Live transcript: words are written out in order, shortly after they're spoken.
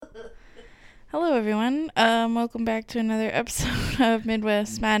Hello, everyone. Welcome back to another episode of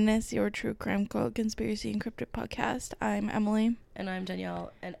Midwest Madness, your true crime cult conspiracy encrypted podcast. I'm Emily. And I'm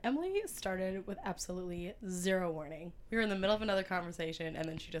Danielle. And Emily started with absolutely zero warning. We were in the middle of another conversation, and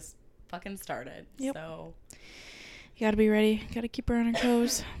then she just fucking started. Yep. So You gotta be ready. Gotta keep her on her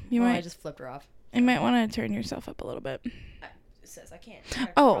toes. I just flipped her off. You might want to turn yourself up a little bit. It says I can't. I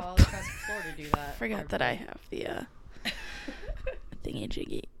Oh. crawl across the floor to do that. Forgot that I have the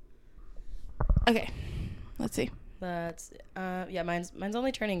thingy-jiggy. Okay. Let's see. That's mine's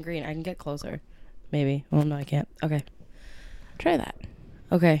only turning green. I can get closer. Maybe. Well, no, I can't. Okay. Try that.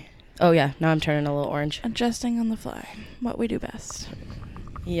 Okay. Oh, yeah. Now I'm turning a little orange. Adjusting on the fly. What we do best.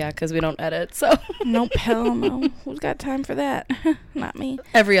 Yeah, because we don't edit, so. Nope. Hell no. Who's got time for that? Not me.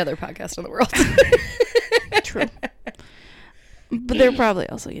 Every other podcast in the world. True. But they're probably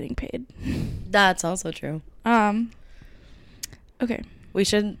also getting paid. That's also true. Okay.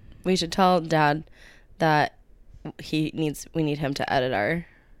 We should tell Dad that we need him to edit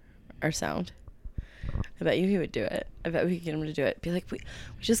our sound. I bet you he would do it. I bet we could get him to do it. Be like, we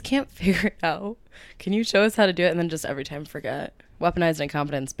just can't figure it out. Can you show us how to do it? And then just every time forget. Weaponized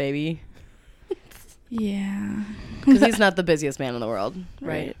incompetence, baby. Yeah. Because he's not the busiest man in the world,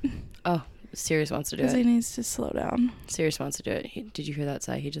 right? Oh, Sirius wants to do it. Because he needs to slow down. Sirius wants to do it. Did you hear that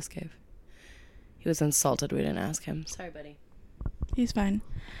sigh he just gave? He was insulted we didn't ask him. Sorry, buddy. He's fine.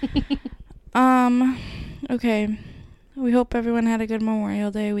 Okay. We hope everyone had a good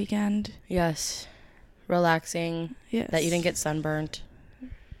Memorial Day weekend. Yes. Relaxing. Yes. That you didn't get sunburnt.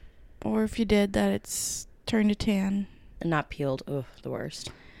 Or if you did, that it's turned to tan. And not peeled. Ugh, the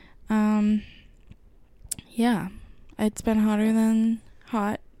worst. Yeah. It's been hotter than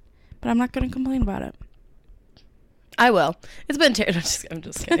hot. But I'm not going to complain about it. I will. It's been terrible. I'm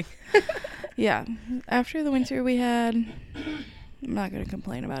just kidding. Yeah. After the winter we had, I'm not going to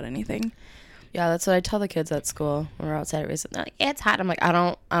complain about anything. Yeah, that's what I tell the kids at school when we're outside. They're like, yeah, it's hot. I'm like, I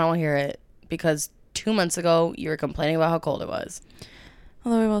don't hear it, because 2 months ago you were complaining about how cold it was.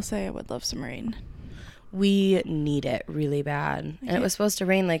 Although I will say I would love some rain. We need it really bad. And it was supposed to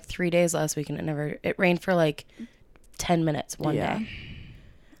rain like 3 days last week, and it rained for like 10 minutes one day.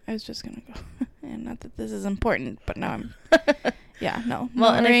 I was just going to go. And not that this is important, but now I'm... Yeah, no.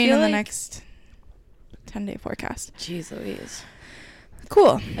 Well, and rain I feel in the like next 10-day forecast. Jeez Louise.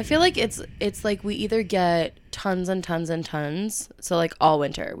 Cool. I feel like it's like we either get tons and tons and tons, so like all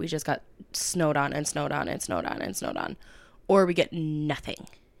winter we just got snowed on and snowed on and snowed on and snowed on, or we get nothing,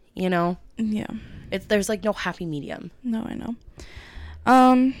 you know? Yeah. There's like no happy medium. No, I know.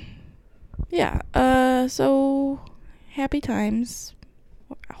 Yeah. So happy times.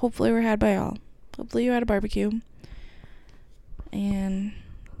 Hopefully we're had by all. Hopefully you had a barbecue and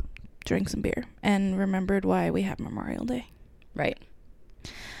drank some beer and remembered why we have Memorial Day. Right.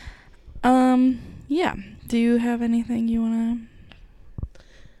 Yeah. Do you have anything you want to...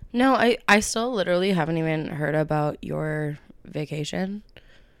 No, I still literally haven't even heard about your vacation,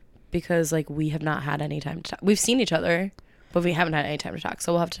 because like we have not had any time to talk. We've seen each other, but we haven't had any time to talk,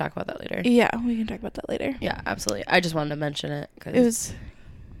 so we'll have to talk about that later. Yeah, we can talk about that later. Yeah, absolutely. I just wanted to mention it because it was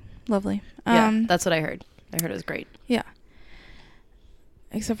lovely. Yeah, that's what I heard. I heard it was great. Yeah.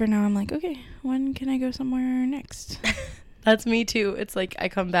 Except for now I'm like, okay, when can I go somewhere next? That's me too. It's like I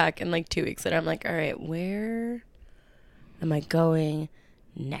come back in like 2 weeks and I'm like, all right, where am I going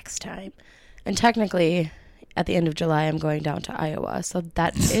next time? And technically at the end of July I'm going down to Iowa, so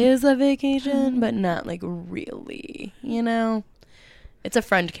that is a vacation, but not like really, you know? It's a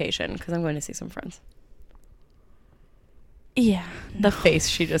friendcation because I'm going to see some friends. Yeah. The face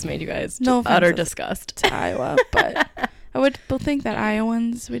she just made, you guys. No utter disgust. To Iowa, but I would think that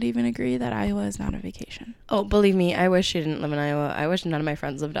Iowans would even agree that Iowa is not a vacation. Oh, believe me, I wish she didn't live in Iowa. I wish none of my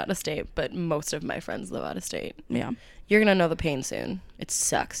friends lived out of state, but most of my friends live out of state. Yeah. You're going to know the pain soon. It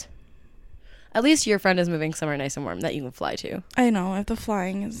sucks. At least your friend is moving somewhere nice and warm that you can fly to. I know. If the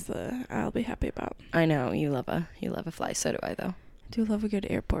flying is I'll be happy about. I know. You love a fly. So do I, though. I do love a good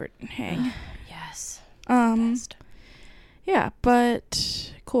airport hang. Yes. Best. Yeah,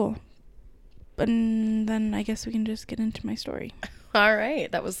 but cool. And then I guess we can just get into my story. All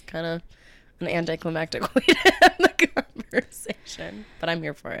right. That was kind of an anticlimactic way to end the conversation, but I'm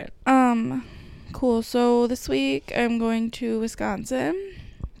here for it. Cool. So this week I'm going to Wisconsin.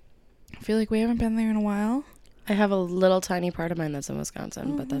 I feel like we haven't been there in a while. I have a little tiny part of mine that's in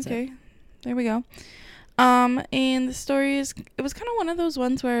Wisconsin, but that's okay. it. There we go. And the story it was kind of one of those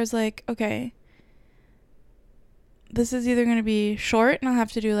ones where I was like, okay, this is either going to be short and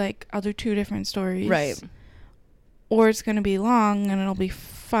I'll do 2 different stories. Right. Or it's going to be long and it'll be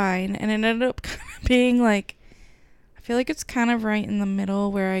fine. And it ended up kind of being like, I feel like it's kind of right in the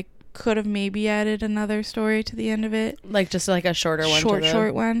middle where I could have maybe added another story to the end of it. Like, just like a shorter one.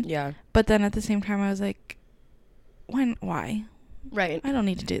 Short one. Yeah. But then at the same time, I was like, why? Right. I don't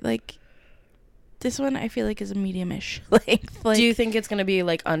need to do, like, this one I feel like is a medium-ish length. Like, do you think it's going to be,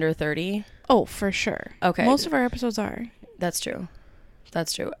 like, under 30? Oh, for sure. Okay. Most of our episodes are. That's true.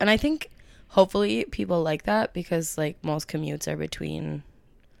 That's true. And I think, hopefully, people like that because, like, most commutes are between,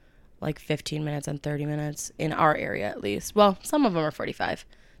 like, 15 minutes and 30 minutes in our area, at least. Well, some of them are 45,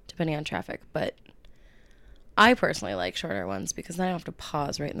 depending on traffic. But I personally like shorter ones because then I don't have to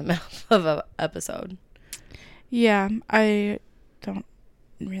pause right in the middle of an episode. Yeah, I don't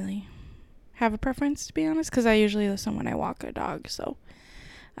really have a preference, to be honest, because I usually listen when I walk a dog, so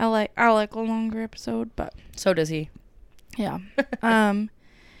I like a longer episode, but so does he. Yeah.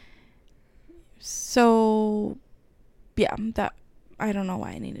 So yeah, that, I don't know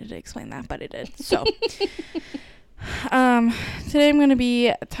why I needed to explain that, but it did. So today I'm going to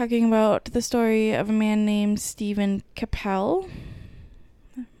be talking about the story of a man named Stephen Kappell.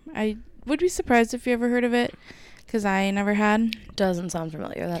 I would be surprised if you ever heard of it, because I never had. Doesn't sound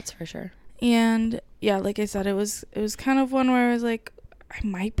familiar, that's for sure. And yeah, like I said, it was kind of one where I was like, I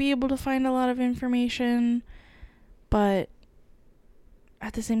might be able to find a lot of information, but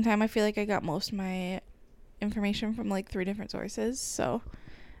at the same time, I feel like I got most of my information from like 3 different sources. So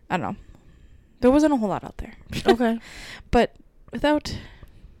I don't know. There wasn't a whole lot out there. Okay. But without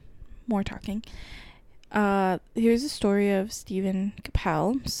more talking, here's the story of Stephen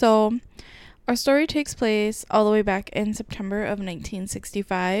Kappell. So our story takes place all the way back in September of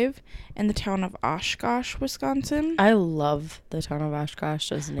 1965 in the town of Oshkosh, Wisconsin. I love the town of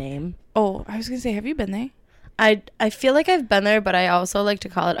Oshkosh's name. Oh, I was going to say, have you been there? I feel like I've been there, but I also like to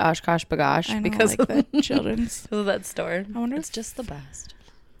call it Oshkosh Bagosh because like the children's of that store. I wonder it's just the best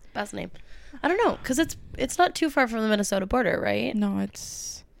name. I don't know, because it's not too far from the Minnesota border, right? No,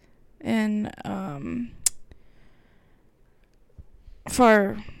 it's in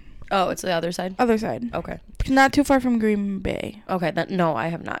far. Oh, it's the other side. Other side. Okay. Not too far from Green Bay. Okay. No, I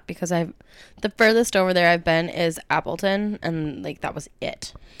have not, because the furthest over there I've been is Appleton, and like that was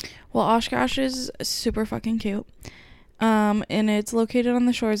it. Well, Oshkosh is super fucking cute. And it's located on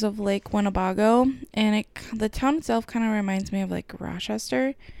the shores of Lake Winnebago, and the town itself kind of reminds me of like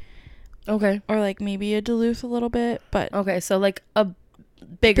Rochester. Okay. Or like maybe a Duluth a little bit, but okay, so like a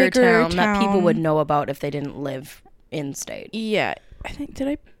bigger town that people would know about if they didn't live in state. Yeah. I think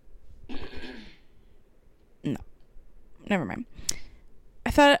No. Never mind.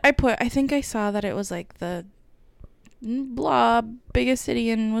 I think I saw that it was like the biggest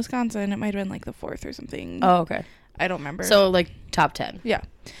city in Wisconsin. It might have been like the 4th or something. Oh, okay. I don't remember. So like top 10. Yeah,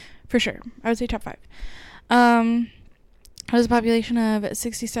 for sure. I would say top 5. It has a population of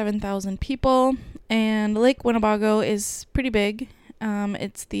 67,000 people, and Lake Winnebago is pretty big.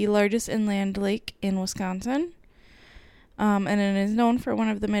 It's the largest inland lake in Wisconsin, and it is known for one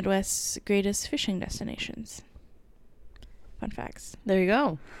of the Midwest's greatest fishing destinations. Fun facts. There you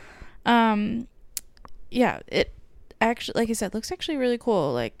go. Yeah, it actually, like I said, looks actually really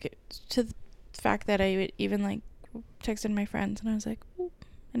cool. Like, to the fact that I even like texted my friends, and I was like, "Ooh,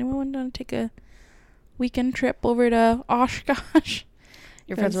 anyone want to take a weekend trip over to Oshkosh?"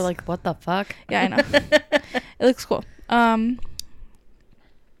 Your friends were like, "What the fuck?" Yeah, I know. It looks cool.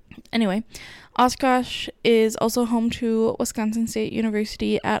 Anyway, Oshkosh is also home to Wisconsin State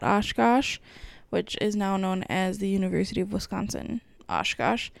University at Oshkosh, which is now known as the University of Wisconsin,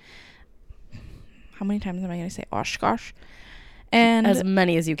 Oshkosh. How many times am I going to say Oshkosh? And as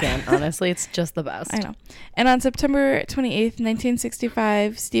many as you can, honestly. It's just the best. I know. And on September 28th,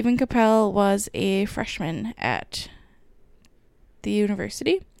 1965, Stephen Kappell was a freshman at the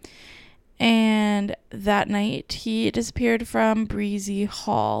university. And that night, he disappeared from Breezy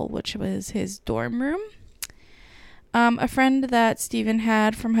Hall, which was his dorm room. A friend that Stephen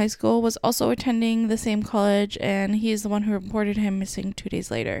had from high school was also attending the same college, and he's the one who reported him missing 2 days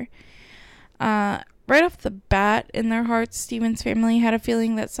later. Right off the bat, in their hearts, Stephen's family had a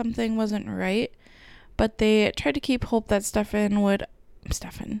feeling that something wasn't right, but they tried to keep hope that Stefan,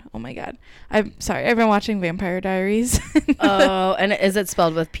 oh my god. I'm sorry, I've been watching Vampire Diaries. Oh, and is it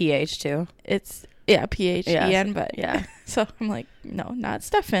spelled with PH too? It's, yeah, PHEN, yes. but yeah. So I'm like, no, not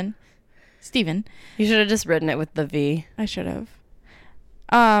Stefan. Stephen. You should have just written it with the V. I should have.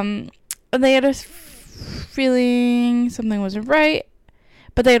 They had a feeling something wasn't right,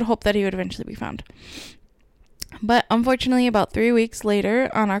 but they had hoped that he would eventually be found. But unfortunately, about 3 weeks later,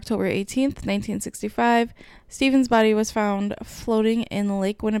 on October 18th, 1965, Stephen's body was found floating in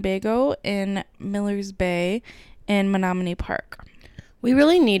Lake Winnebago in Millers Bay in Menominee Park. We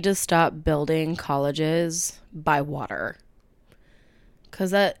really need to stop building colleges by water.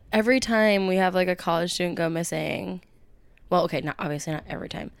 Because that every time we have like a college student go missing, well, okay, not obviously not every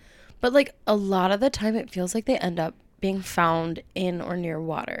time, but like a lot of the time it feels like they end up being found in or near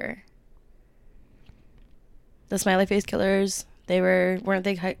water. The smiley face killers, weren't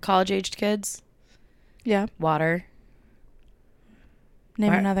they college aged kids? Yeah. Water.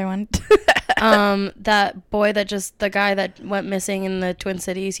 Name another one. That boy the guy that went missing in the Twin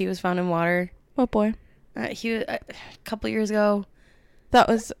Cities, he was found in water. What boy? A couple years ago. That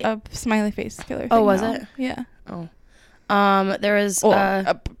was a smiley face killer thing. Oh, was it? Yeah. Oh. There was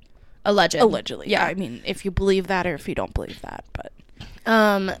allegedly. Yeah. I mean, if you believe that or if you don't believe that, but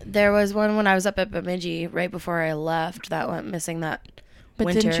there was one when I was up at Bemidji right before I left that went missing that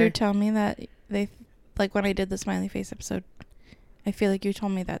winter. Didn't you tell me that they, like when I did the smiley face episode, I feel like you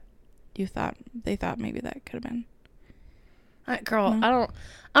told me that they thought maybe that could have been. Girl, no?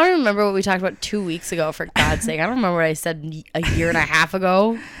 I don't remember what we talked about 2 weeks ago, for God's sake. I don't remember what I said a year and a half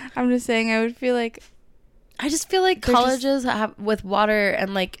ago. I'm just saying, I just feel like colleges with water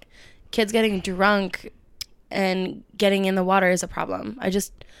and like kids getting drunk and getting in the water is a problem. I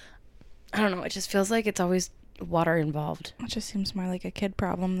don't know. It just feels like it's always water involved. It just seems more like a kid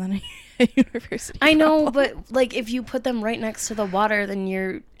problem than a university I know, problem. but like if you put them right next to the water, then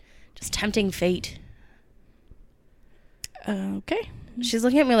you're just tempting fate. Okay. She's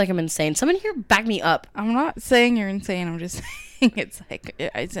looking at me like I'm insane. Someone here back me up. I'm not saying you're insane. I'm just saying it's like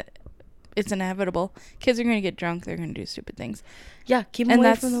it's inevitable. Kids are going to get drunk. They're going to do stupid things. Yeah, keep them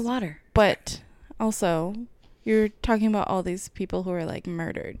away from the water. But also, you're talking about all these people who are like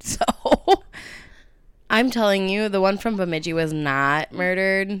murdered. So I'm telling you, the one from Bemidji was not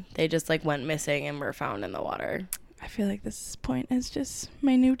murdered. They just like went missing and were found in the water. I feel like this point is just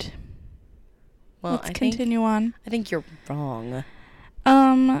minute. Well, Let's continue on. I think you're wrong.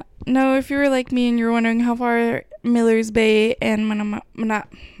 No, if you were like me and you're wondering how far Miller's Bay and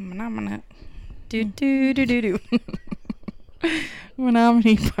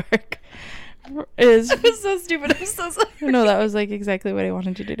Menominee Park is. That was so stupid. I'm so sorry. No, that was like exactly what I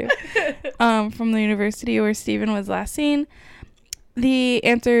wanted you to do. From the university where Stephen was last seen. The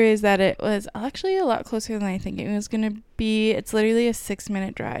answer is that it was actually a lot closer than I think it was going to be. It's literally a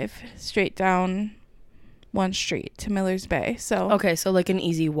 6-minute drive straight down one street to Miller's Bay. So okay, so like an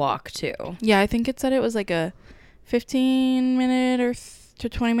easy walk too. Yeah, I think it said it was like a 15-minute or to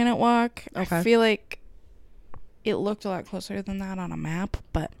 20-minute walk. Okay. I feel like it looked a lot closer than that on a map,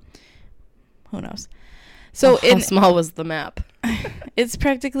 but who knows? So how small was the map? It's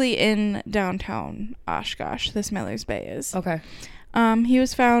practically in downtown Oshkosh. This Miller's Bay is. Okay. He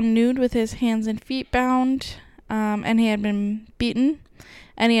was found nude with his hands and feet bound, and he had been beaten,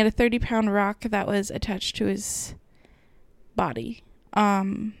 and he had a 30-pound rock that was attached to his body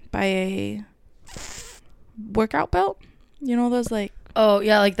by a workout belt. You know those like... Oh,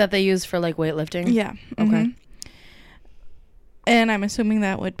 yeah, like that they use for like weightlifting? Yeah. Okay. Mm-hmm. And I'm assuming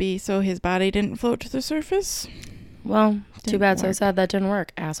that would be so his body didn't float to the surface. Well, too bad, so sad that didn't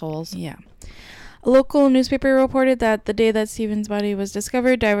work, assholes. Yeah. A local newspaper reported that the day that Stephen's body was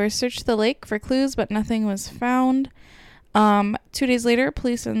discovered, divers searched the lake for clues, but nothing was found. 2 days later,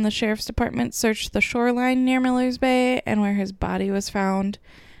 police and the sheriff's department searched the shoreline near Miller's Bay and where his body was found.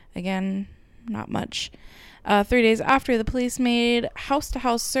 Again, not much. 3 days after, the police made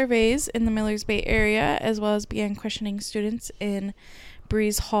house-to-house surveys in the Miller's Bay area, as well as began questioning students in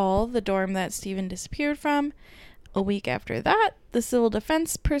Breeze Hall, the dorm that Stephen disappeared from. A week after that, the civil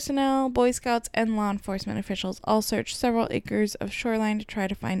defense personnel, Boy Scouts, and law enforcement officials all searched several acres of shoreline to try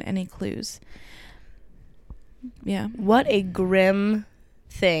to find any clues. Yeah. What a grim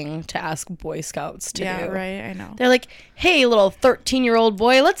thing to ask Boy Scouts to do. Yeah, right, I know. They're like, hey, little 13-year-old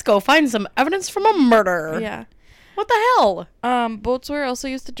boy, let's go find some evidence from a murder. Yeah. What the hell? Boats were also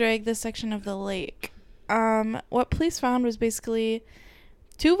used to drag this section of the lake. What police found was basically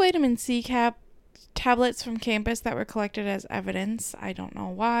 2 vitamin C tablets from campus that were collected as evidence. I don't know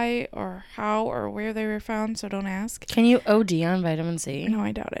why or how or where they were found, so don't ask. Can you OD on vitamin C? No,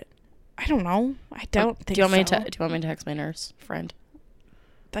 I doubt it. I don't know. I don't think so. Do you want me to text my nurse friend?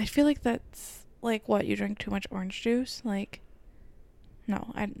 I feel like that's like what, you drink too much orange juice? Like,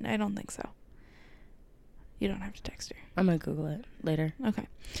 no, I don't think so. You don't have to text her. I'm gonna Google it later. Okay.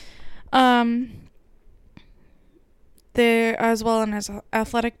 There as well an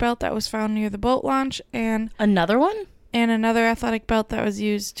athletic belt that was found near the boat launch, and another one? And another athletic belt that was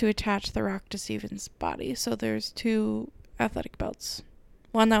used to attach the rock to Stephen's body. So there's 2 athletic belts.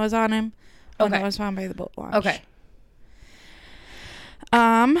 One that was on him, one that was found by the boat launch. Okay.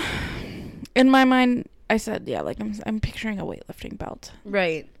 In my mind, I said, yeah, like I'm picturing a weightlifting belt.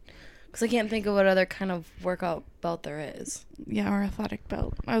 Right. Because I can't think of what other kind of workout belt there is. Yeah, or athletic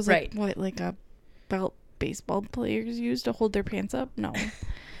belt. I was Right. like, what, like a belt baseball players use to hold their pants up? No.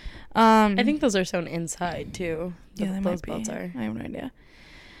 I think those are sewn inside, too. Yeah, those belts are. I have no idea.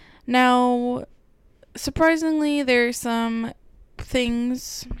 Now, surprisingly, there's some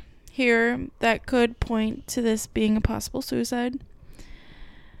things here that could point to this being a possible suicide.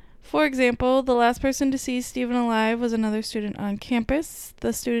 For example, the last person to see Stephen alive was another student on campus.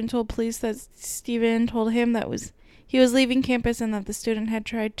 The student told police that Stephen told him that he was leaving campus and that the student had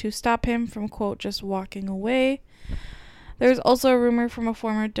tried to stop him from, quote, just walking away. There's also a rumor from a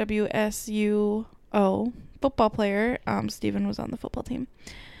former WSUO football player, Stephen was on the football team,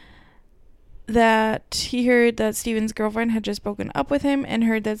 that he heard that Stephen's girlfriend had just broken up with him and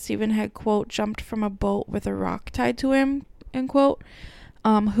heard that Stephen had, quote, jumped from a boat with a rock tied to him, end quote.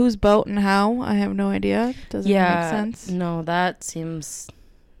 Whose boat and how? I have no idea. Doesn't make sense. No, that seems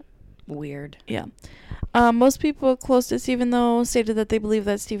weird. Yeah. Most people close to Stephen, though, stated that they believe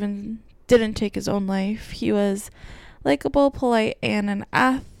that Stephen didn't take his own life. He was likable, polite, and an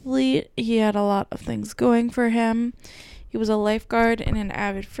athlete. He had a lot of things going for him. He was a lifeguard and an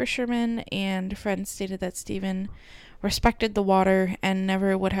avid fisherman, and friends stated that Stephen respected the water and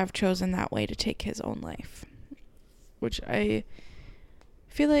never would have chosen that way to take his own life. Which I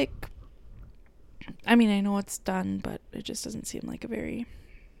feel like, I mean, I know it's done, but it just doesn't seem like a very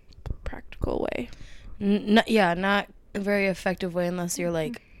practical way. Not a very effective way unless you're,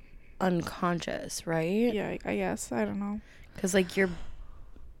 like, unconscious, right? Yeah, I guess. I don't know. Because, like, you're...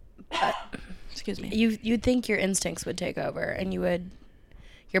 Excuse me. You'd think your instincts would take over and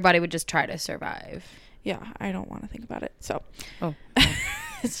your body would just try to survive. Yeah, I don't want to think about it. So. Oh.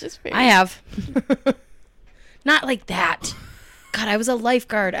 It's just very... I have. Not like that. God, I was a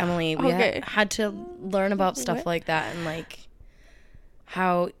lifeguard, Emily. We had to learn about stuff like that and, like,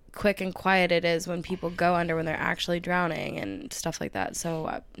 how quick and quiet it is when people go under when they're actually drowning and stuff like that. So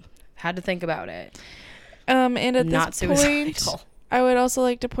I had to think about it. And at Not this point, suicidal. I would also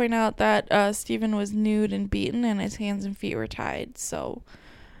like to point out that Stephen was nude and beaten and his hands and feet were tied. So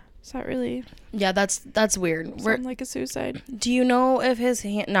is that really... Yeah, that's weird. Sound like a suicide? Do you know if his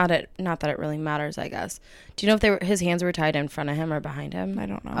hand... Not that it really matters, I guess. Do you know if his hands were tied in front of him or behind him? I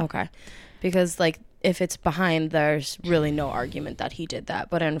don't know. Okay. Because, like, if it's behind, there's really no argument that he did that.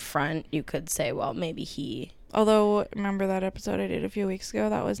 But in front, you could say, well, maybe he... Although, remember that episode I did a few weeks ago?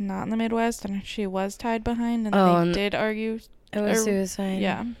 That was not in the Midwest, and she was tied behind, and they did argue... It was suicide.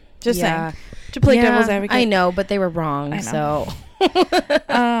 Yeah. Just saying. To play devil's advocate. I know, but they were wrong, so...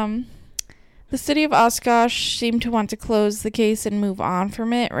 The city of Oshkosh seemed to want to close the case and move on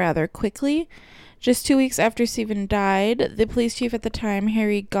from it rather quickly. Just 2 weeks after Stephen died, the police chief at the time,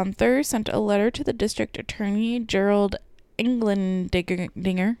 Harry Gunther, sent a letter to the district attorney, Gerald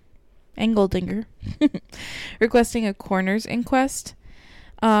Engeldinger, requesting a coroner's inquest.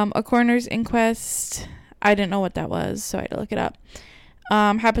 A coroner's inquest, I didn't know what that was, so I had to look it up.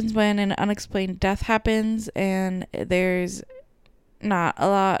 Happens when an unexplained death happens, and there's not a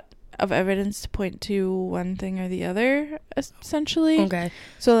lot of evidence to point to one thing or the other, essentially. Okay.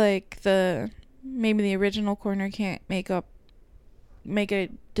 So, like, maybe the original coroner can't make a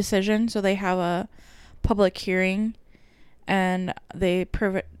decision, so they have a public hearing, and they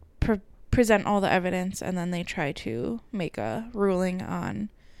present all the evidence, and then they try to make a ruling on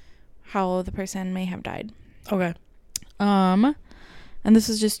how the person may have died. Okay. And this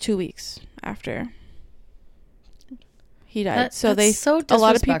is just 2 weeks after he died. So a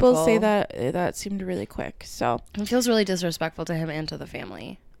lot of people say that seemed really quick. So it feels really disrespectful to him and to the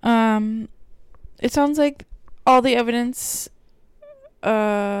family. It sounds like all the evidence...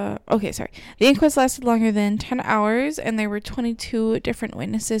 The inquest lasted longer than 10 hours, and there were 22 different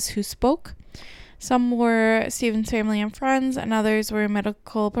witnesses who spoke. Some were Stephen's family and friends, and others were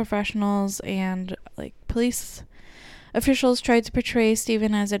medical professionals and, like, police officials tried to portray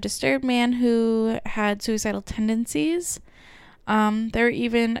Stephen as a disturbed man who had suicidal tendencies. There were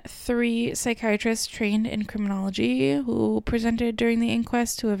even 3 psychiatrists trained in criminology who presented during the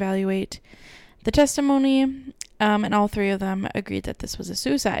inquest to evaluate the testimony, and all 3 of them agreed that this was a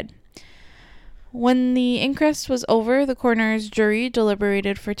suicide. When the inquest was over, the coroner's jury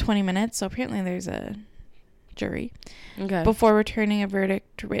deliberated for 20 minutes, so apparently there's a jury, before returning a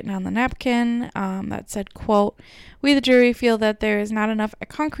verdict written on the napkin that said, quote, "We, the jury, feel that there is not enough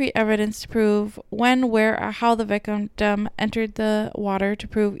concrete evidence to prove when, where, or how the victim entered the water to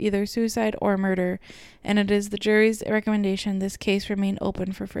prove either suicide or murder, and it is the jury's recommendation this case remain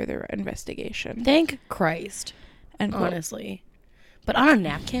open for further investigation." Thank Christ. And honestly. But on a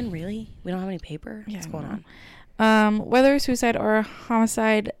napkin, really? We don't have any paper? Yeah, What's going Whether suicide or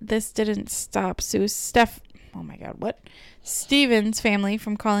homicide, this didn't stop Stephen's family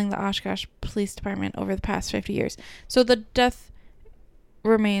from calling the Oshkosh Police Department over the past 50 years. So the death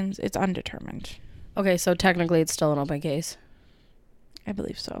remains, it's undetermined. Okay, so technically it's still an open case. I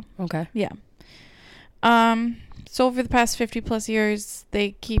believe so. Okay. Yeah. So over the past 50 plus years,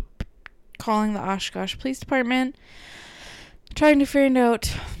 they keep calling the Oshkosh Police Department, trying to find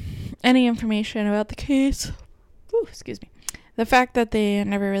out any information about the case. Ooh, excuse me. The fact that they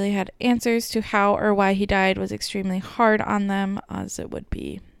never really had answers to how or why he died was extremely hard on them, as it would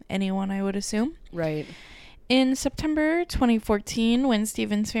be anyone, I would assume. Right. In September 2014, when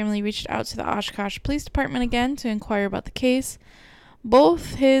Stephen's family reached out to the Oshkosh Police Department again to inquire about the case,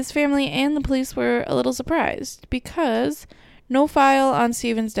 both his family and the police were a little surprised because no file on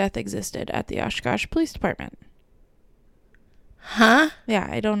Stephen's death existed at the Oshkosh Police Department. Huh? Yeah,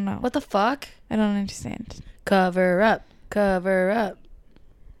 I don't know. What the fuck? I don't understand. Cover up. Cover up.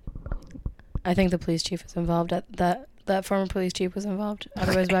 I think the police chief was involved. That former police chief was involved.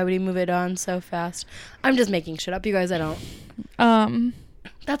 Otherwise, why would he move it on so fast? I'm just making shit up, you guys. I don't.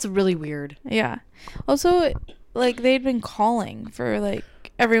 That's really weird. Yeah. Also, like, they'd been calling for, like,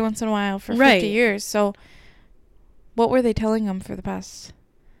 every once in a while for 50 years. So, what were they telling them for the past?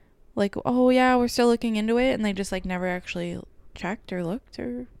 Like, oh, yeah, we're still looking into it. And they just, like, never actually checked or looked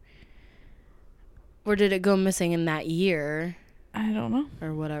or... Or did it go missing in that year? I don't know.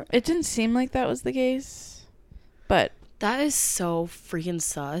 Or whatever. It didn't seem like that was the case. But... That is so freaking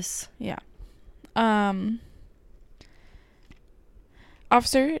sus. Yeah.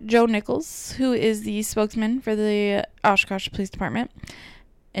 Officer Joe Nichols, who is the spokesman for the Oshkosh Police Department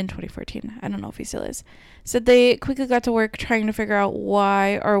in 2014, I don't know if he still is, said they quickly got to work trying to figure out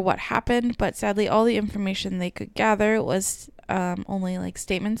why or what happened, but sadly all the information they could gather was only like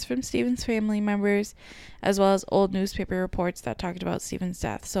statements from Stephen's family members, as well as old newspaper reports that talked about Stephen's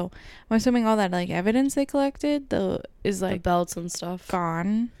death. So I'm assuming all that like evidence they collected is like the belts and stuff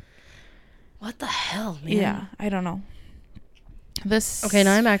gone. What the hell, man? Yeah, I don't know. Okay,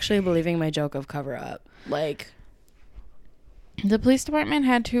 now I'm actually believing my joke of cover up. Like, the police department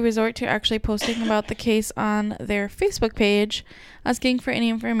had to resort to actually posting about the case on their Facebook page, asking for any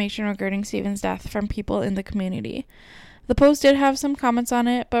information regarding Stephen's death from people in the community. The post did have some comments on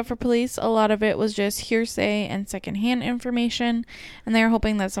it, but for police, a lot of it was just hearsay and secondhand information, and they are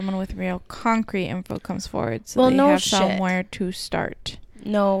hoping that someone with real concrete info comes forward so they have somewhere to start.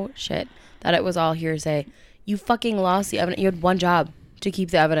 No shit. That it was all hearsay. You fucking lost the evidence. You had one job to keep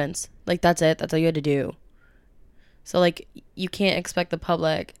the evidence. Like, that's it. That's all you had to do. So, like, you can't expect the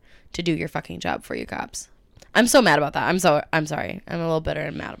public to do your fucking job for you cops. I'm so mad about that. I'm sorry. I'm a little bitter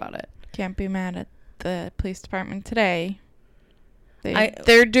and mad about it. Can't be mad at the police department today.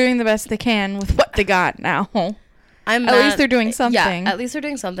 They're doing the best they can with what they got now. At least they're doing something. Yeah, at least they're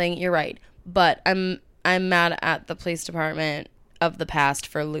doing something. You're right. But I'm mad at the police department of the past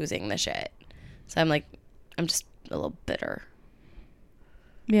for losing the shit. So I'm just a little bitter.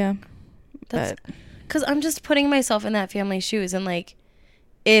 Yeah. Because I'm just putting myself in that family's shoes. And, like,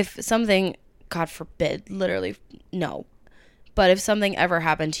 if something, God forbid, literally, no. But if something ever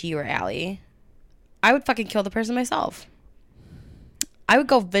happened to you or Allie, I would fucking kill the person myself. I would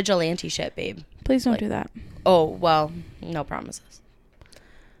go vigilante shit, babe. Please don't do that. Oh, well, no promises.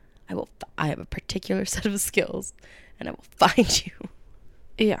 I have a particular set of skills, and I will find you.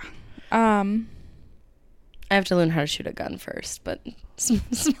 Yeah. I have to learn how to shoot a gun first, but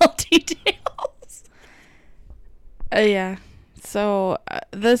small details. Yeah. So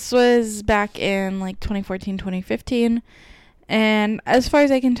this was back in like 2014, 2015. And as far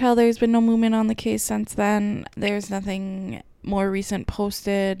as I can tell, there's been no movement on the case since then. There's nothing more recent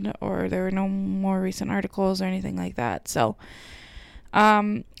posted, or there were no more recent articles or anything like that. So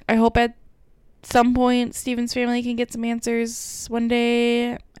I hope at some point Stephen's family can get some answers one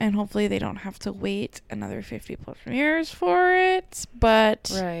day, and hopefully they don't have to wait another 50 plus years for it. But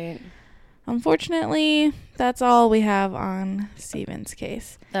right, unfortunately, that's all we have on Stephen's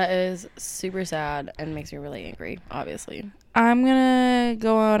case. That is super sad and makes me really angry, obviously. I'm gonna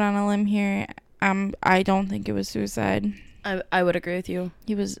go out on a limb here. I don't think it was suicide. I would agree with you.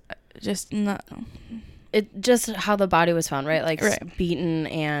 He was just not. It just how the body was found, right? Like right. Beaten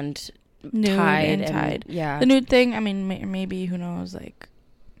and nude tied. Tied. Yeah. The nude thing, I mean, maybe, who knows, like,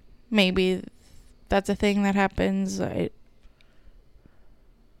 maybe that's a thing that happens.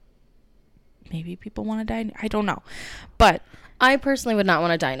 Maybe people want to die. I don't know. But I personally would not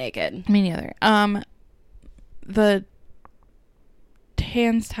want to die naked. Me neither. The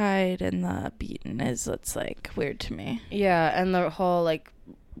hands tied and the beaten it's like weird to me. Yeah, and the whole like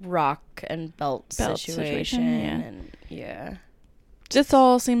rock and belt situation. Yeah. And yeah. This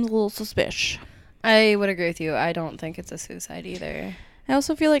all seems a little suspicious. I would agree with you. I don't think it's a suicide either. I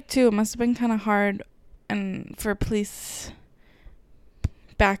also feel like, too, it must have been kind of hard and for police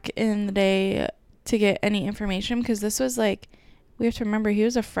back in the day to get any information, because this was like, we have to remember, he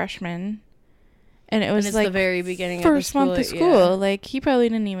was a freshman, and it was it's like the very beginning first of the month of school. Yeah. Like, he probably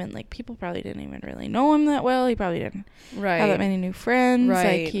didn't even, like, people probably didn't even really know him that well. He probably didn't have that many new friends.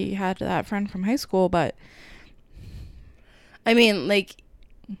 Right. Like, he had that friend from high school, but I mean, like,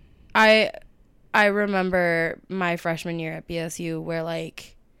 I remember my freshman year at BSU where,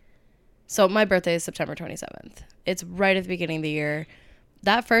 like, so my birthday is September 27th. It's right at the beginning of the year.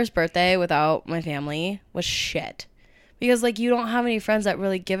 That first birthday without my family was shit. Because, like, you don't have any friends that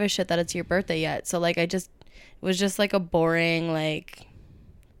really give a shit that it's your birthday yet. So, like, it was just, like, a boring, like,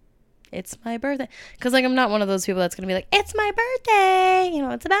 it's my birthday. Because, like, I'm not one of those people that's going to be like, it's my birthday. You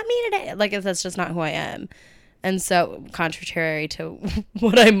know, it's about me today. Like, that's just not who I am. And so, contrary to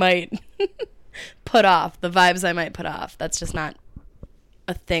what I might put off, the vibes I might put off, that's just not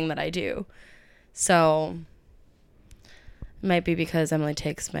a thing that I do. So it might be because Emily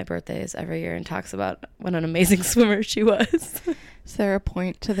takes my birthdays every year and talks about what an amazing swimmer she was. Is there a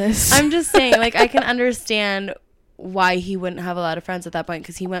point to this? I'm just saying, like, I can understand why he wouldn't have a lot of friends at that point,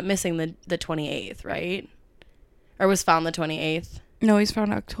 because he went missing the 28th, right? Or was found the 28th. No, he's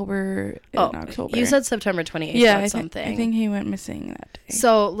found October. October. You said September 28th. Yeah, I think he went missing that day.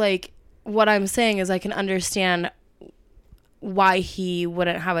 So, like, what I'm saying is I can understand why he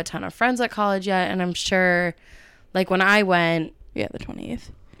wouldn't have a ton of friends at college yet. And I'm sure, like, when I went. Yeah, the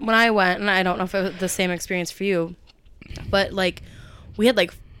 28th. When I went, and I don't know if it was the same experience for you, but, like, we had,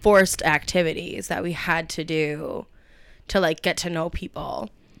 like, forced activities that we had to do to, like, get to know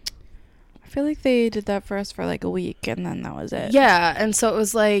people. I feel like they did that for us for, like, a week, and then that was it. Yeah, and so it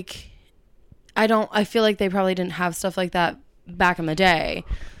was, like, I feel like they probably didn't have stuff like that back in the day.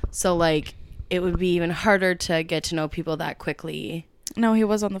 So, like, it would be even harder to get to know people that quickly. No, he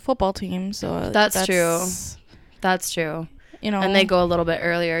was on the football team, so that's true. That's true. You know, and they go a little bit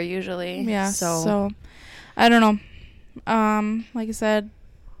earlier usually. Yeah. So I don't know. Like I said,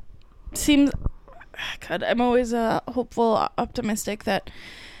 seems. God, I'm always hopeful, optimistic that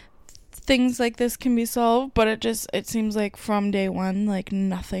things like this can be solved, but it seems like from day one, like,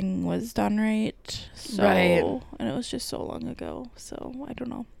 nothing was done right. So, right. And it was just so long ago. So I don't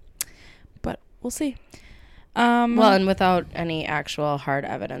know. But we'll see. Well, and without any actual hard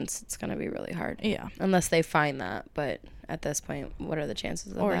evidence, it's going to be really hard. Yeah. Unless they find that. But at this point, what are the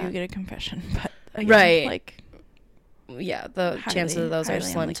chances of that? Or you get a confession. But again, right. Like, yeah, the chances of those are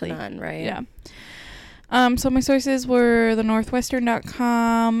slim to none, right? Yeah. So my sources were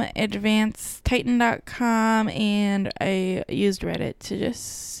thenorthwestern.com, advancedtitan.com, and I used Reddit to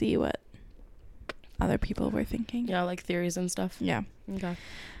just see what other people were thinking. Yeah, like theories and stuff. Yeah. Okay.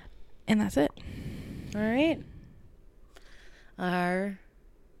 And that's it. All right.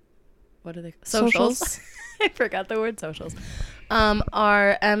 What are they? Socials. I forgot the word socials.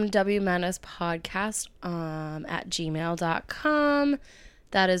 Our MW Madness podcast at gmail.com.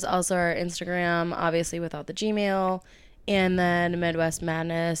 That is also our Instagram, obviously without the Gmail. And then Midwest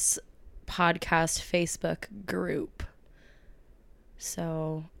Madness podcast Facebook group.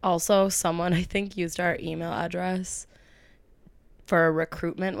 So also someone, I think, used our email address for a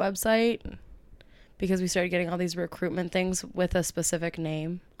recruitment website, because we started getting all these recruitment things with a specific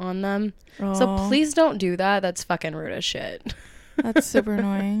name on them. Oh. So please don't do that. That's fucking rude as shit. That's super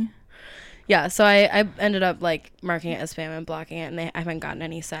annoying. Yeah, so I ended up, like, marking it as spam and blocking it, and I haven't gotten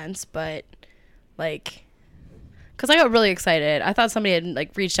any sense, but, like, because I got really excited. I thought somebody had,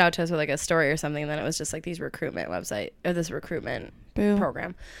 like, reached out to us with, like, a story or something, and then it was just, like, this recruitment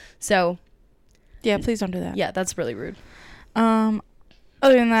program. So. Yeah, please don't do that. Yeah, that's really rude. Other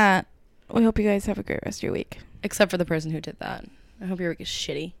than that, we hope you guys have a great rest of your week. Except for the person who did that. I hope your week is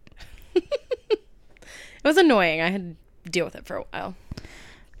shitty. It was annoying. I had to deal with it for a while.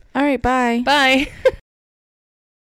 All right, bye. Bye.